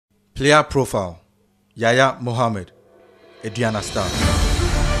Player profile: Yahaya Mohammed, Aduana star.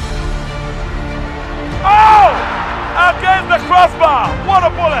 Oh! Against the crossbar! What a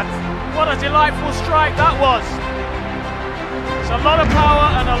bullet! What a delightful strike that was. It's a lot of power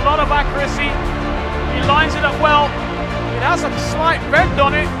and a lot of accuracy. He lines it up well. It has a slight bend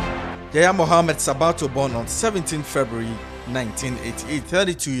on it. Yahaya Mohammed Sabato, born on 17 February 1988,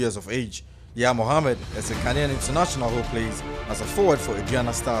 32 years of age. Yahaya Mohammed is a Ghanaian international who plays as a forward for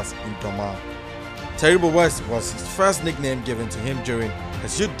Aduana Stars in Doma. Terrible West was his first nickname given to him during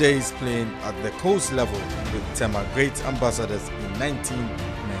his youth days playing at the coast level with Tema Great Ambassadors in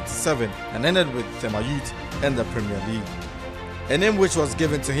 1997 and ended with Tema Youth in the Premier League. A name which was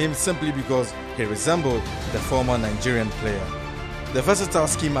given to him simply because he resembled the former Nigerian player. The versatile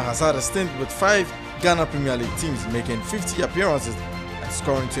skipper has had a stint with 5 Ghana Premier League teams, making 50 appearances and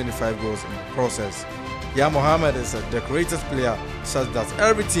scoring 25 goals in the process. Yahaya Mohammed is a decorated player such that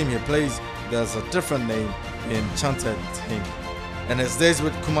every team he plays there's a different name being chanted to him. In his days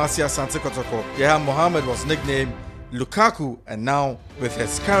with Kumasi Asante Kotoko, Yahaya Mohammed was nicknamed Lukaku, and now with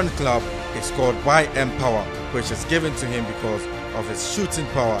his current club is called YM Power, which is given to him because of his shooting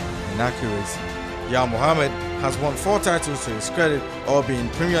power and accuracy. Yahaya Mohammed has won 4 titles to his credit, all being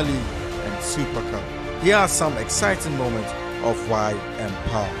Premier League and Super Cup. Here are some exciting moments of YM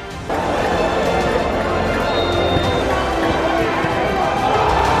Power.